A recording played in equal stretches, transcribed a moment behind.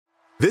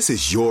This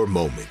is your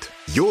moment,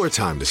 your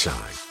time to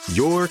shine,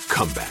 your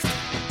comeback.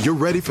 You're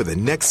ready for the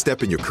next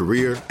step in your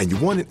career, and you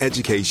want an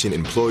education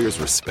employers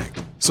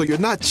respect. So you're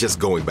not just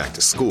going back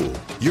to school,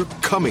 you're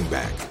coming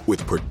back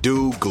with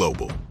Purdue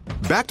Global.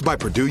 Backed by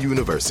Purdue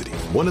University,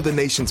 one of the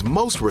nation's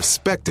most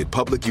respected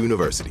public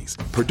universities,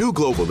 Purdue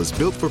Global is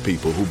built for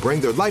people who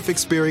bring their life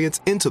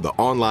experience into the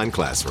online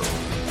classroom.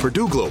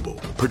 Purdue Global,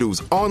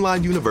 Purdue's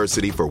online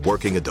university for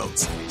working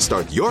adults.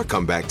 Start your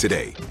comeback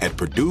today at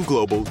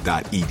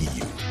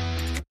purdueglobal.edu.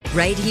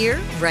 Right here,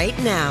 right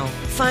now.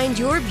 Find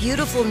your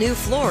beautiful new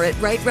floor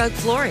at Rite Rug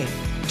Flooring.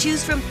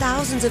 Choose from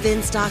thousands of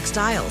in-stock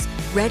styles,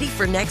 ready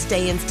for next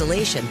day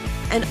installation,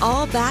 and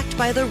all backed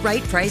by the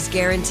right price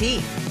guarantee.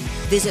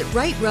 Visit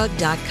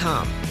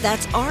riterug.com.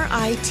 That's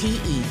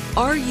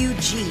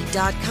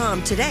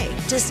RITERUG.com today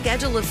to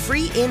schedule a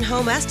free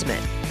in-home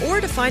estimate or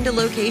to find a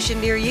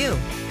location near you.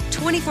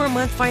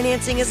 24-month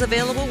financing is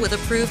available with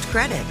approved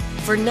credit.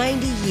 For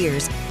 90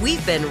 years,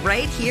 we've been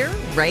right here,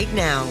 right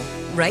now.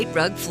 Rite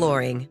Rug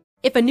Flooring.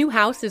 If a new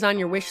house is on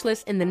your wish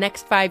list in the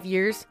next 5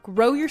 years,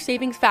 grow your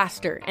savings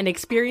faster and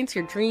experience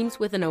your dreams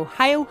with an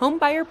Ohio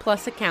Homebuyer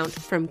Plus account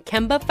from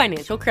Kemba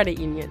Financial Credit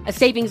Union. A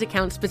savings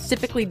account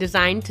specifically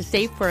designed to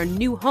save for a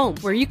new home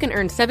where you can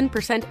earn 7%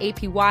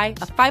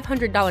 APY, a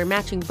 $500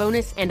 matching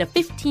bonus, and a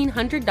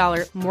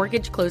 $1,500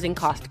 mortgage closing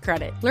cost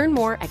credit. Learn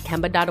more at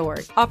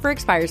Kemba.org. Offer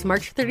expires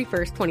March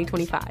 31st,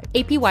 2025.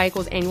 APY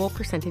equals annual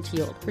percentage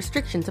yield.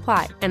 Restrictions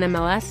apply.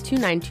 NMLS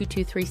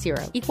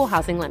 292230. Equal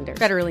housing lender.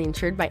 Federally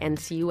insured by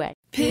NCUA.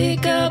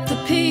 Pick up the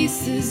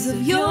pieces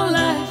of your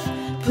life,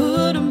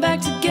 put them back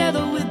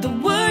together with the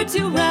words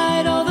you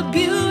write, all the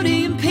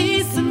beauty and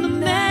peace and the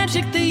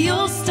magic that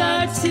you'll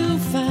start to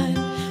find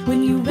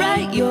when you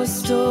write your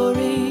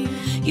story.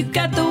 You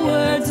got the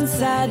words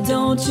inside,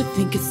 don't you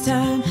think it's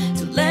time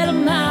to let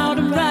them out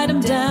and write them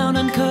down,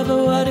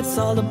 uncover what it's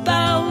all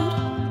about,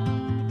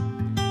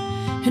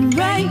 and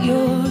write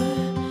your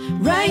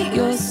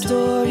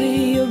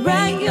story,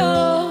 write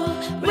your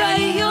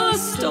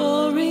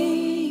story.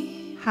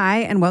 Hi,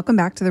 and welcome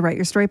back to the Write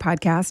Your Story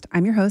podcast.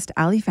 I'm your host,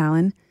 Allie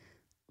Fallon.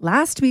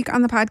 Last week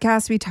on the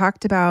podcast, we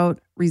talked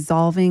about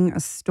resolving a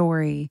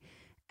story,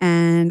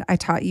 and I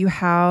taught you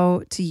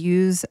how to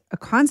use a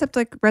concept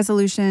like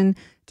resolution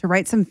to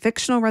write some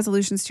fictional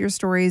resolutions to your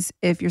stories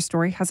if your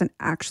story hasn't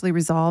actually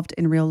resolved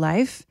in real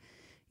life.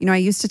 You know, I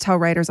used to tell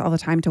writers all the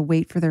time to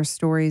wait for their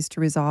stories to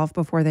resolve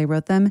before they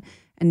wrote them,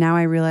 and now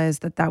I realize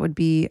that that would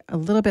be a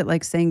little bit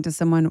like saying to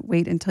someone,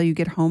 wait until you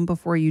get home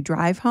before you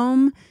drive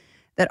home.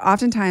 That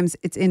oftentimes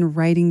it's in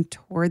writing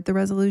toward the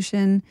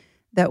resolution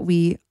that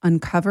we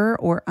uncover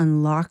or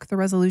unlock the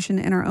resolution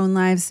in our own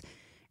lives.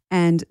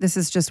 And this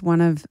is just one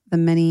of the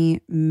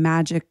many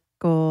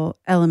magical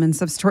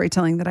elements of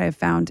storytelling that I have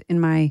found in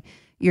my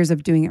years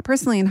of doing it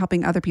personally and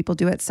helping other people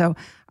do it. So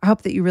I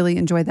hope that you really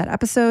enjoyed that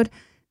episode.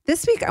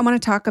 This week, I want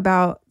to talk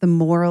about the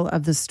moral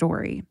of the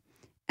story.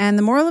 And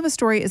the moral of a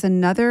story is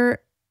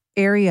another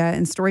area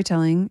in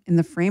storytelling, in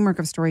the framework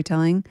of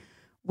storytelling,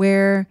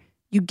 where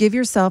you give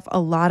yourself a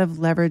lot of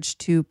leverage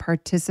to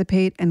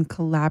participate and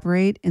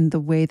collaborate in the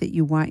way that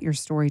you want your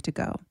story to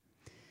go.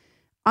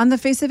 On the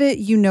face of it,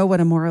 you know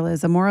what a moral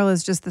is. A moral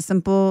is just the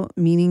simple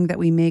meaning that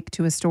we make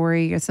to a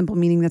story, a simple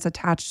meaning that's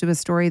attached to a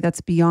story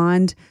that's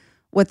beyond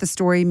what the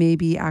story may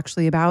be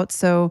actually about.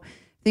 So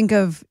think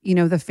of,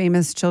 the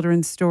famous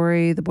children's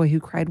story, The Boy Who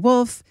Cried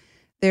Wolf.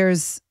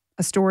 There's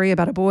a story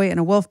about a boy and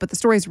a wolf, but the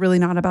story is really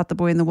not about the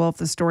boy and the wolf.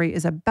 The story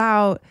is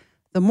about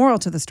the moral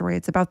to the story.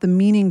 It's about the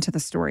meaning to the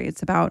story.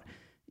 It's about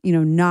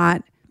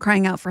not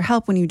crying out for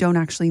help when you don't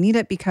actually need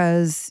it,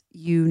 because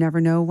you never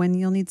know when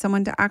you'll need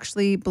someone to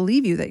actually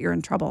believe you that you're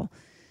in trouble.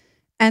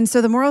 And so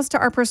the morals to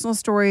our personal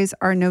stories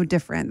are no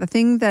different. The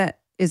thing that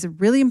is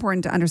really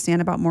important to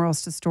understand about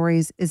morals to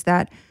stories is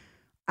that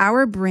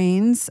our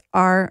brains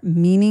are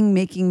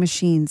meaning-making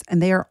machines,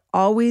 and they are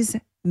always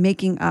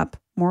making up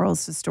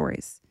morals to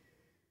stories.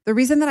 The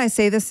reason that I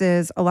say this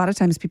is a lot of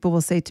times people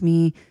will say to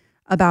me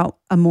about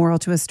a moral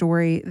to a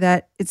story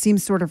that it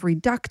seems sort of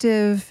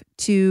reductive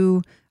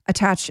to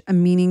attach a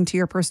meaning to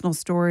your personal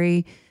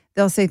story.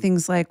 They'll say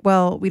things like,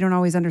 well, we don't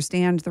always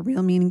understand the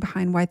real meaning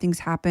behind why things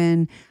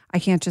happen. I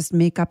can't just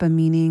make up a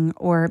meaning,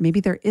 or maybe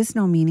there is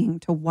no meaning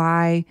to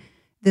why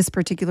this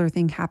particular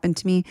thing happened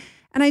to me.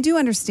 And I do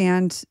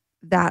understand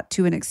that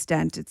to an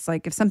extent. It's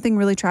like if something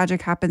really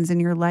tragic happens in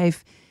your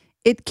life,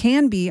 it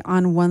can be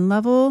on one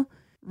level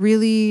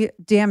really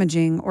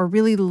damaging or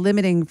really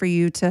limiting for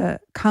you to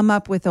come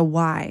up with a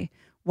why.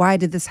 Why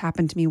did this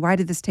happen to me? Why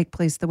did this take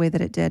place the way that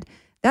it did?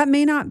 That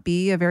may not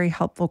be a very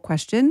helpful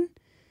question,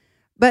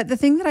 but the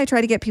thing that I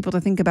try to get people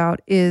to think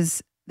about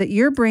is that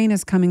your brain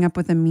is coming up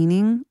with a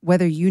meaning,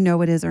 whether you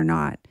know it is or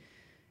not.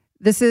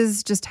 This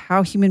is just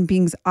how human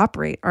beings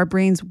operate. Our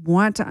brains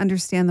want to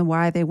understand the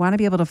why. They want to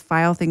be able to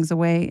file things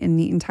away in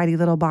neat and tidy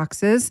little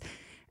boxes.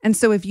 And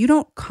so if you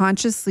don't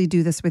consciously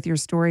do this with your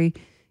story,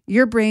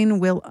 your brain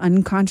will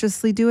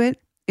unconsciously do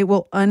it. It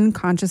will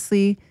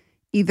unconsciously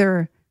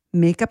either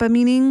make up a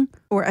meaning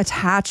or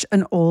attach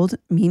an old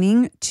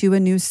meaning to a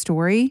new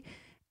story.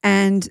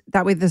 And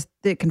that way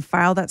it can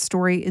file that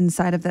story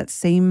inside of that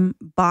same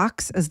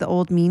box as the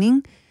old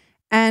meaning.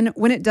 And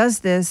when it does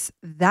this,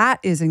 that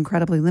is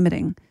incredibly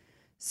limiting.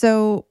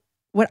 So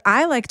what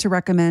I like to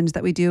recommend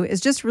that we do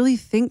is just really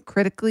think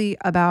critically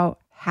about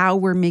how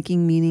we're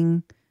making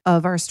meaning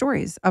of our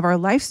stories, of our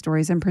life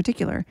stories in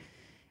particular.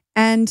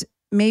 And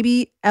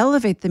maybe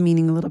elevate the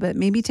meaning a little bit,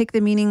 maybe take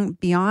the meaning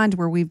beyond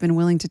where we've been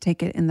willing to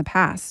take it in the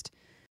past.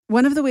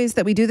 One of the ways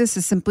that we do this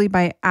is simply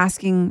by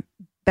asking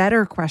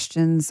better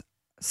questions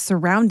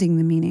surrounding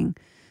the meaning.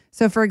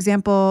 So for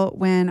example,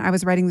 when I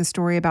was writing the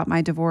story about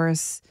my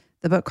divorce,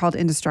 the book called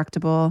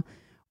Indestructible,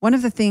 one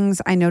of the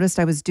things I noticed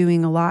I was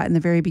doing a lot in the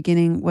very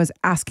beginning was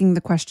asking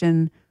the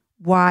question,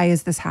 why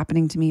is this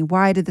happening to me?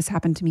 Why did this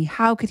happen to me?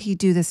 How could he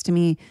do this to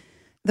me?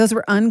 Those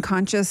were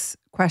unconscious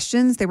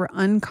questions. They were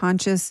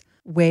unconscious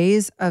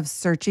ways of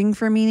searching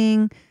for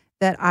meaning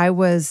that I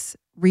was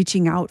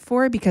reaching out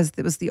for because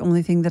it was the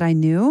only thing that I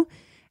knew.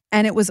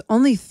 And it was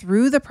only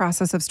through the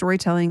process of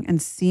storytelling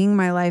and seeing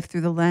my life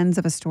through the lens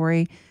of a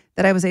story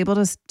that I was able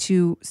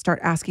to start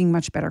asking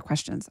much better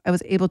questions. I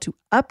was able to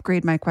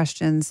upgrade my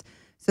questions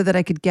so that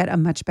I could get a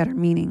much better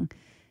meaning.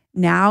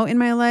 Now in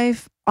my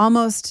life,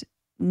 almost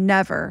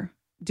never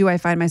do I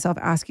find myself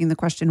asking the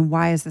question,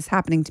 why is this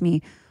happening to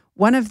me?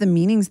 One of the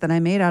meanings that I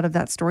made out of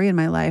that story in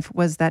my life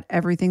was that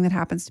everything that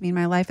happens to me in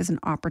my life is an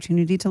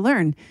opportunity to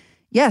learn.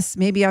 Yes,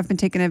 maybe I've been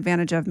taken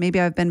advantage of. Maybe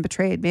I've been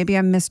betrayed. Maybe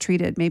I'm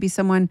mistreated. Maybe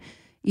someone,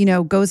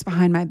 goes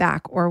behind my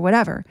back or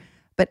whatever.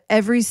 But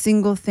every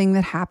single thing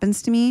that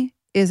happens to me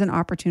is an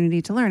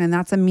opportunity to learn. And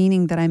that's a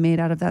meaning that I made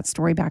out of that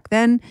story back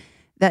then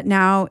that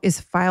now is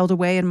filed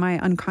away in my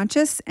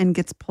unconscious and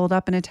gets pulled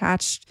up and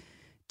attached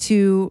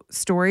to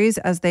stories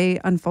as they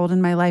unfold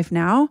in my life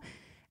now.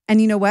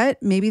 And you know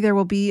what? Maybe there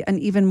will be an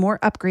even more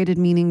upgraded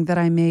meaning that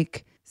I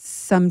make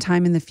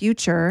sometime in the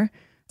future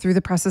through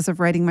the process of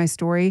writing my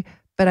story.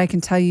 But I can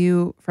tell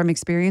you from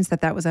experience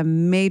that was a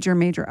major,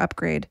 major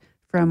upgrade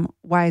from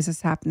why is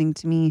this happening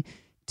to me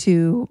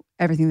to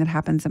everything that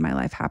happens in my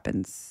life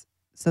happens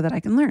so that I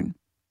can learn.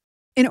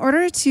 In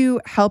order to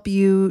help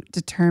you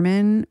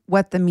determine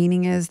what the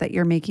meaning is that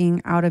you're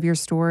making out of your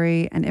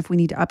story and if we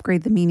need to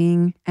upgrade the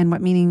meaning and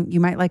what meaning you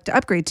might like to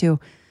upgrade to,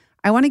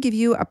 I want to give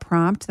you a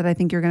prompt that I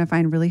think you're going to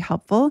find really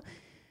helpful.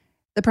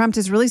 The prompt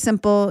is really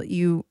simple.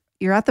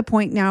 You're at the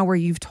point now where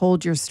you've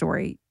told your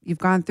story. You've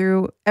gone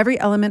through every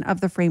element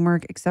of the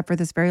framework except for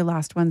this very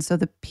last one. So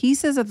the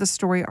pieces of the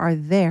story are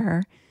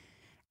there.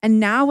 And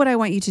now what I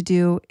want you to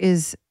do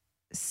is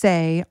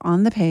say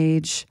on the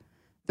page,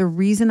 the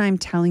reason I'm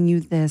telling you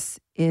this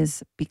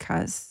is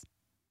because.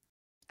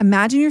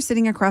 Imagine you're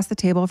sitting across the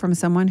table from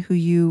someone who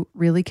you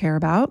really care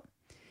about.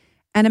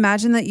 And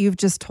imagine that you've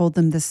just told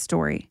them this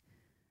story.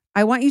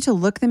 I want you to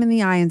look them in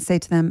the eye and say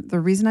to them, the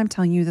reason I'm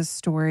telling you this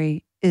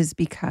story is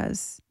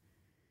because.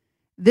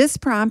 This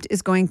prompt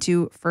is going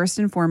to, first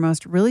and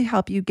foremost, really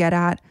help you get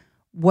at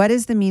what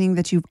is the meaning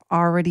that you've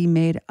already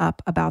made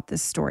up about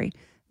this story.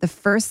 The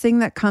first thing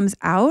that comes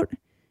out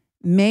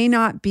may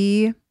not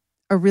be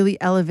a really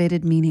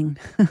elevated meaning.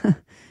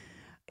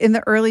 In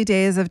the early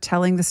days of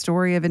telling the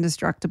story of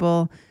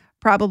Indestructible,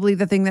 probably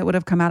the thing that would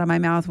have come out of my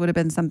mouth would have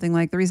been something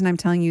like, the reason I'm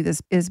telling you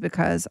this is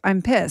because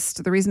I'm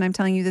pissed. The reason I'm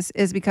telling you this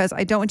is because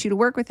I don't want you to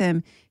work with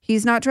him.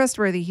 He's not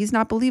trustworthy. He's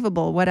not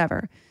believable,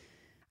 whatever.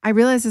 I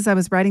realized as I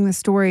was writing the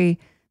story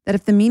that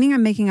if the meaning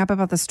I'm making up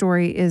about the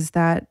story is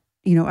that,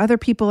 other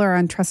people are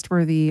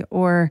untrustworthy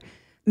or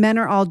men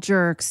are all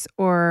jerks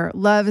or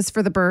love is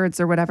for the birds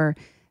or whatever,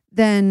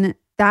 then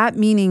that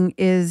meaning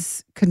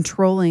is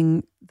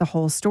controlling the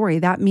whole story.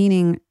 That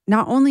meaning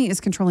not only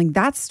is controlling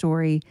that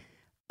story,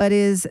 but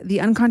is the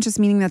unconscious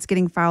meaning that's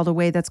getting filed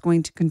away that's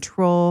going to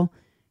control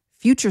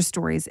future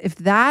stories. If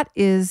that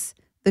is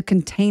the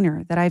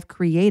container that I've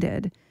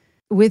created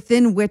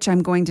within which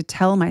I'm going to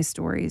tell my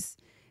stories,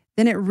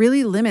 then it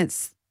really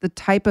limits the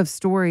type of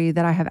story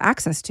that I have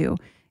access to.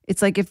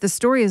 It's like if the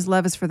story is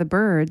love is for the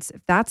birds,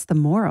 if that's the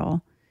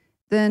moral,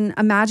 then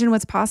imagine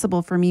what's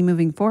possible for me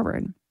moving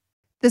forward.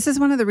 This is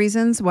one of the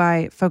reasons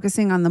why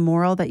focusing on the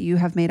moral that you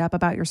have made up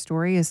about your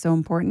story is so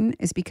important,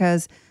 is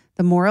because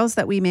the morals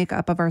that we make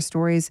up of our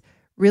stories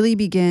really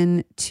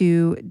begin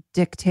to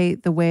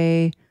dictate the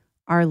way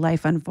our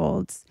life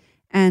unfolds.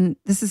 And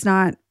this is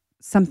not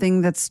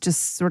something that's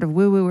just sort of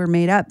woo-woo or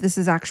made up. This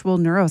is actual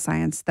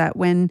neuroscience, that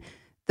when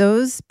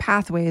those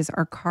pathways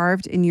are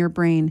carved in your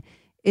brain,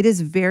 it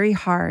is very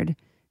hard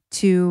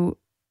to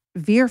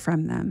veer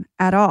from them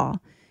at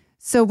all.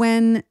 So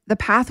when the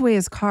pathway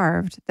is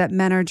carved that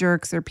men are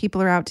jerks or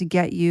people are out to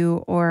get you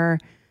or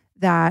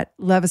that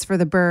love is for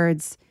the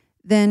birds,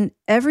 then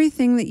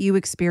everything that you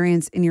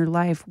experience in your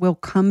life will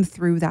come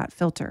through that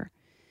filter.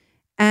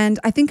 And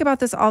I think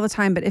about this all the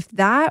time, but if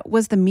that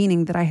was the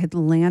meaning that I had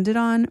landed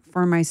on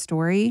for my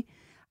story,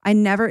 I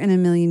never in a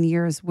million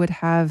years would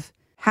have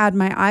had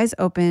my eyes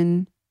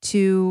open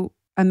to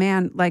a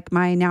man like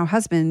my now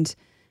husband,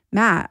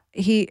 Matt.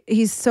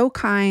 He's so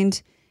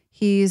kind.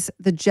 He's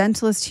the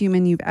gentlest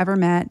human you've ever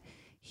met.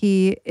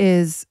 He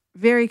is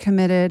very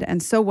committed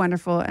and so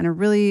wonderful and a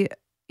really,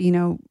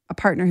 a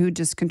partner who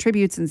just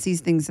contributes and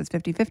sees things as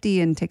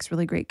 50-50 and takes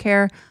really great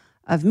care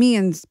of me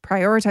and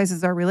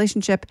prioritizes our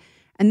relationship.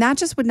 And that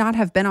just would not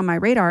have been on my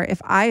radar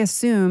if I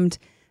assumed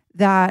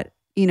that,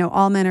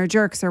 all men are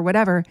jerks or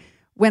whatever.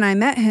 When I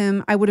met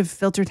him, I would have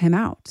filtered him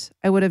out.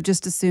 I would have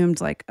just assumed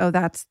like, oh,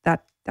 that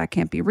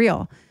can't be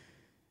real.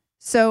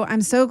 So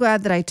I'm so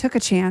glad that I took a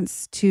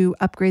chance to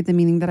upgrade the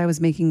meaning that I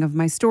was making of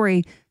my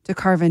story, to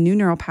carve a new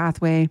neural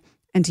pathway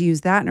and to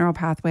use that neural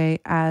pathway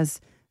as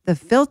the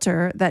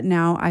filter that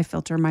now I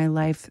filter my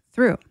life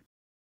through.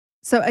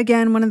 So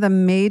again, one of the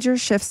major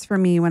shifts for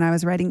me when I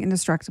was writing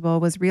Indestructible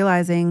was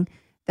realizing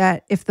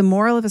that if the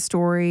moral of a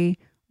story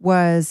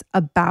was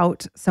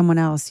about someone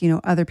else,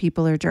 other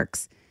people are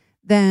jerks,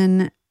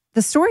 then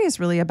the story is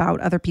really about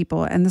other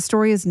people and the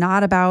story is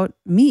not about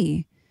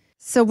me.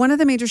 So one of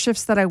the major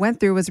shifts that I went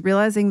through was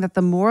realizing that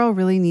the moral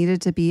really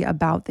needed to be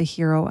about the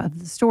hero of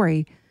the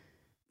story.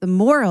 The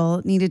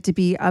moral needed to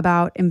be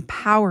about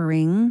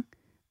empowering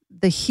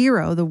the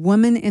hero, the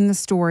woman in the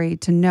story,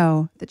 to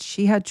know that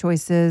she had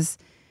choices,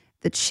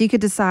 that she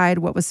could decide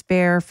what was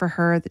fair for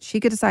her, that she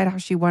could decide how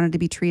she wanted to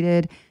be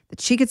treated, that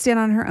she could stand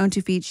on her own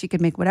 2 feet, she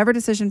could make whatever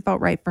decision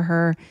felt right for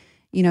her,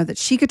 that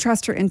she could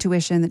trust her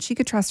intuition, that she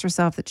could trust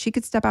herself, that she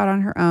could step out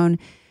on her own.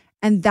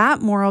 And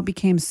that moral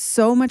became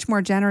so much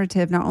more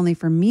generative, not only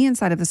for me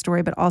inside of the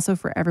story, but also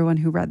for everyone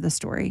who read the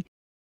story.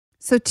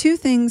 So 2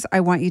 things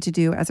I want you to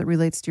do as it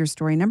relates to your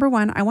story. Number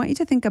 1, I want you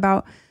to think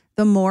about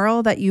the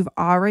moral that you've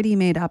already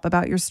made up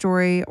about your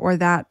story, or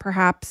that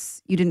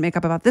perhaps you didn't make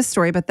up about this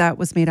story, but that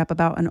was made up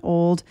about an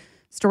old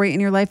story in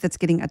your life that's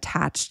getting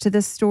attached to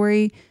this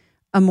story.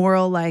 A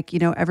moral like,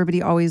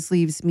 everybody always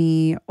leaves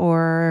me,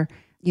 or,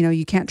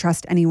 you can't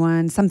trust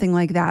anyone, something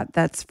like that,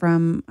 that's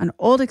from an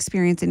old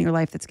experience in your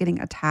life that's getting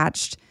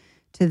attached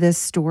to this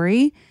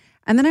story.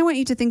 And then I want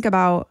you to think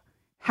about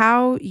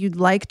how you'd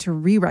like to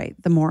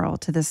rewrite the moral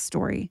to this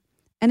story.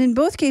 And in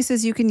both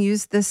cases, you can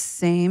use this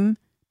same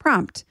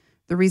prompt.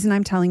 The reason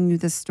I'm telling you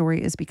this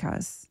story is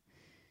because.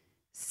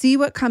 See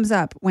what comes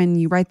up when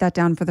you write that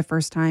down for the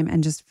first time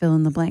and just fill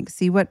in the blank.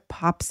 See what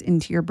pops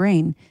into your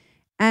brain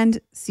and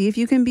see if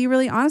you can be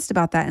really honest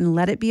about that and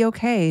let it be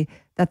okay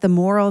that the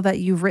moral that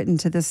you've written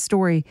to this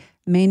story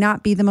may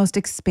not be the most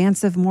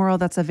expansive moral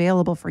that's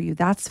available for you.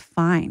 That's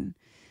fine.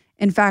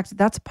 In fact,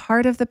 that's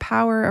part of the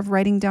power of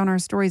writing down our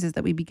stories, is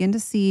that we begin to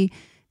see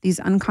these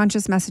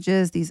unconscious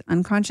messages, these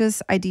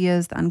unconscious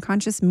ideas, the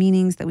unconscious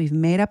meanings that we've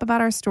made up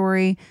about our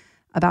story,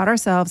 about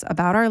ourselves,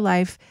 about our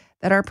life,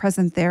 that are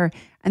present there.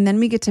 And then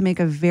we get to make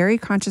a very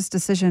conscious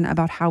decision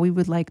about how we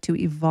would like to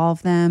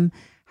evolve them,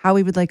 how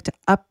we would like to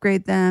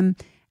upgrade them,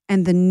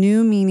 and the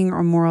new meaning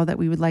or moral that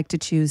we would like to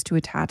choose to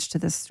attach to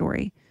this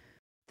story.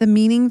 The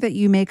meaning that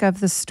you make of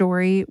the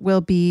story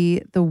will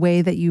be the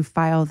way that you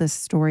file this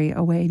story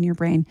away in your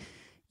brain.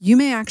 You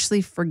may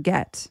actually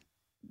forget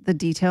the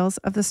details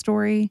of the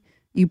story.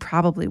 You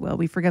probably will.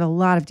 We forget a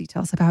lot of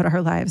details about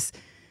our lives.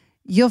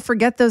 You'll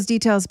forget those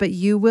details, but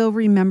you will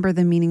remember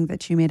the meaning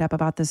that you made up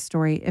about this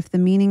story. If the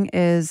meaning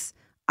is,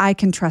 I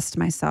can trust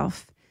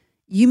myself,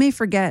 you may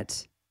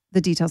forget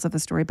the details of the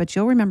story, but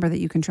you'll remember that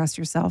you can trust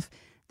yourself.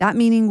 That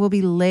meaning will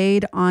be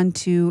laid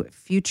onto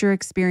future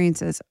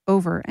experiences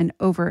over and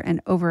over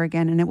and over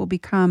again, and it will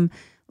become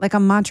like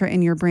a mantra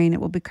in your brain. It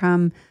will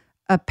become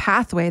a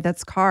pathway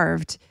that's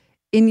carved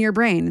in your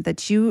brain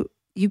that you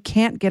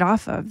can't get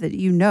off of, that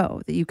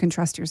that you can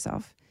trust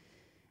yourself.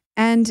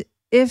 And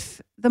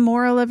if the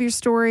moral of your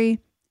story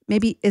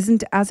maybe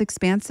isn't as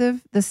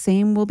expansive, the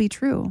same will be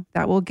true.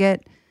 That will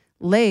get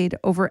laid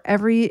over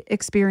every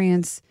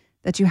experience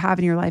that you have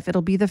in your life.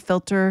 It'll be the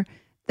filter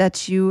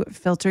that you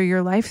filter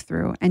your life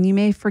through. And you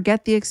may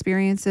forget the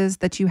experiences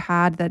that you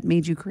had that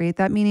made you create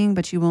that meaning,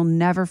 but you will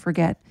never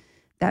forget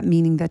that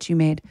meaning that you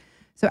made.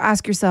 So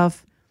ask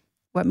yourself,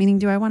 what meaning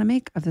do I want to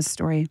make of this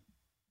story?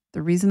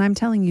 The reason I'm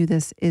telling you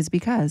this is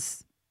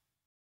because.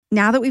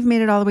 Now that we've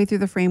made it all the way through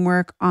the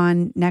framework,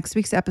 on next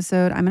week's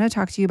episode, I'm going to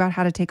talk to you about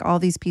how to take all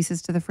these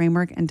pieces to the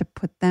framework and to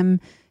put them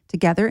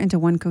together into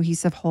one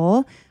cohesive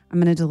whole. I'm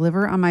going to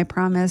deliver on my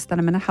promise that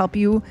I'm going to help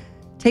you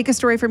take a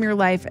story from your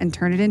life and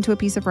turn it into a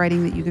piece of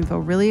writing that you can feel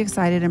really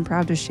excited and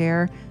proud to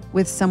share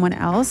with someone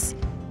else.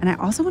 And I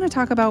also want to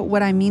talk about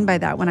what I mean by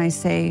that when I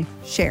say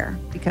share,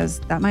 because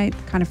that might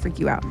kind of freak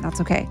you out. That's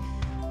okay.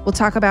 We'll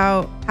talk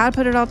about how to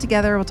put it all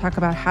together. We'll talk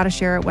about how to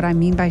share it, what I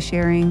mean by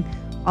sharing.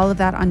 All of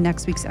that on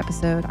next week's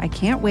episode. I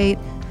can't wait.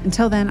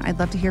 Until then, I'd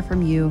love to hear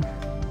from you.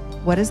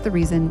 What is the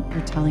reason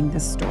you're telling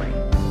this story?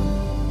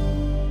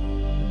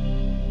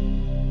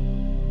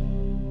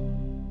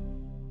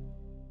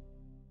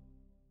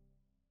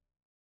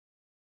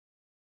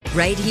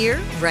 Right here,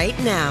 right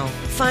now.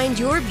 Find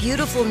your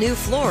beautiful new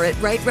floor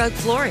at Right Rug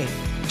Flooring.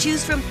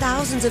 Choose from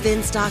thousands of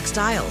in-stock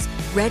styles,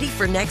 ready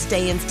for next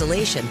day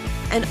installation,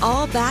 and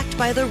all backed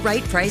by the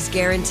right price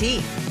guarantee.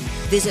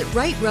 Visit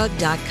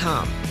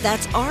rightrug.com.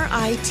 That's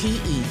RITERUG.com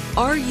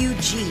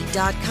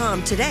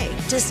today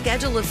to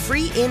schedule a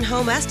free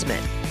in-home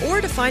estimate or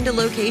to find a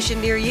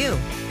location near you.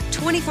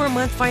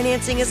 24-month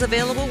financing is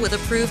available with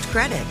approved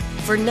credit.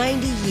 For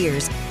 90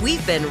 years,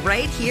 we've been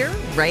right here,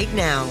 right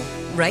now.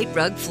 Right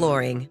Rug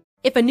Flooring.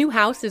 If a new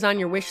house is on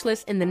your wish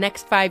list in the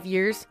next 5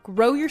 years,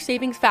 grow your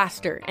savings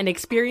faster and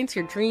experience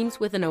your dreams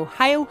with an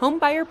Ohio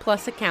Homebuyer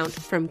Plus account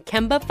from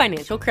Kemba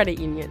Financial Credit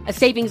Union. A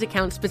savings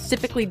account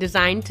specifically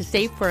designed to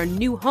save for a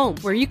new home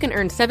where you can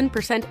earn 7%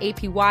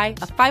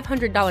 APY,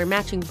 a $500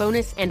 matching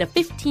bonus, and a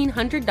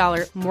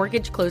 $1,500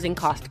 mortgage closing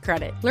cost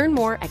credit. Learn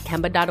more at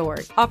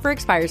Kemba.org. Offer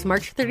expires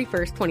March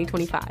 31st,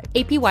 2025.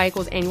 APY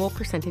equals annual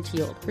percentage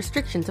yield.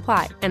 Restrictions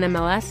apply.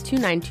 NMLS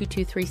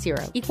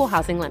 292230. Equal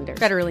housing lender.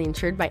 Federally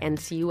insured by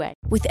NCUA.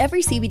 With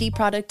every CBD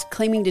product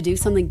claiming to do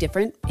something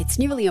different, it's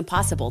nearly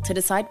impossible to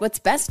decide what's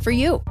best for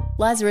you.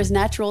 Lazarus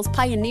Naturals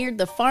pioneered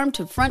the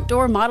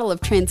farm-to-front-door model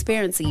of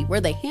transparency,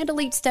 where they handle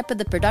each step of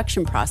the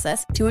production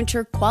process to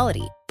ensure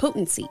quality,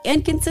 potency,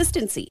 and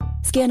consistency.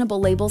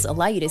 Scannable labels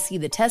allow you to see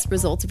the test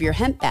results of your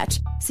hemp batch,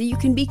 so you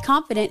can be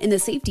confident in the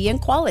safety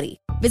and quality.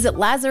 Visit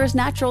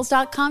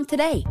LazarusNaturals.com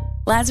today.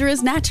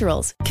 Lazarus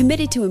Naturals,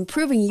 committed to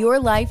improving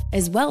your life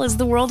as well as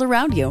the world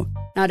around you.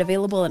 Not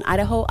available in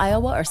Idaho,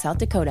 Iowa, or South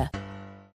Dakota.